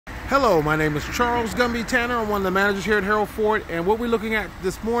Hello, my name is Charles Gumby Tanner. I'm one of the managers here at Harold Ford, and what we're looking at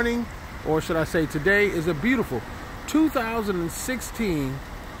this morning, or should I say today, is a beautiful 2016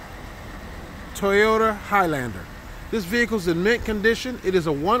 Toyota Highlander. This vehicle is in mint condition. It is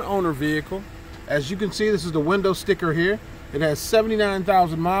a one-owner vehicle. As you can see, this is the window sticker here. It has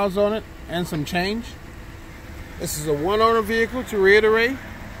 79,000 miles on it and some change. This is a one-owner vehicle, to reiterate.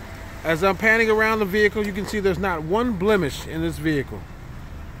 As I'm panning around the vehicle, you can see there's not one blemish in this vehicle.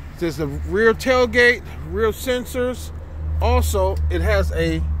 There's a rear tailgate, rear sensors. Also, it has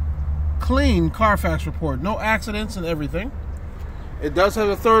a clean Carfax report, no accidents and everything. It does have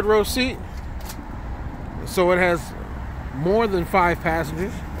a third row seat, so it has more than 5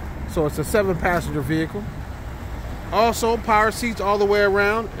 passengers, so it's a 7-passenger vehicle. Also, power seats all the way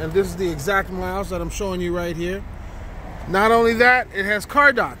around, and this is the exact miles that I'm showing you right here. Not only that, it has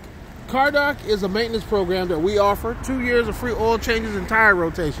car dock. Car dock is a maintenance program that we offer, 2 years of free oil changes and tire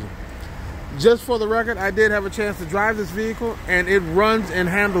rotation. Just for the record, I did have a chance to drive this vehicle, and it runs and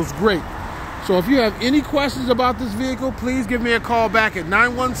handles great. So if you have any questions about this vehicle, please give me a call back at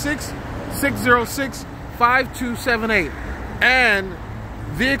 916-606-5278. And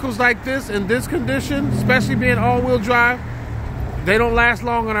vehicles like this, in this condition, especially being all-wheel drive, they don't last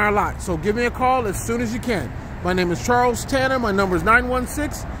long on our lot. So give me a call as soon as you can. My name is Charles Tanner. My number is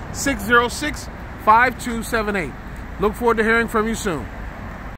 916-606-5278. Look forward to hearing from you soon.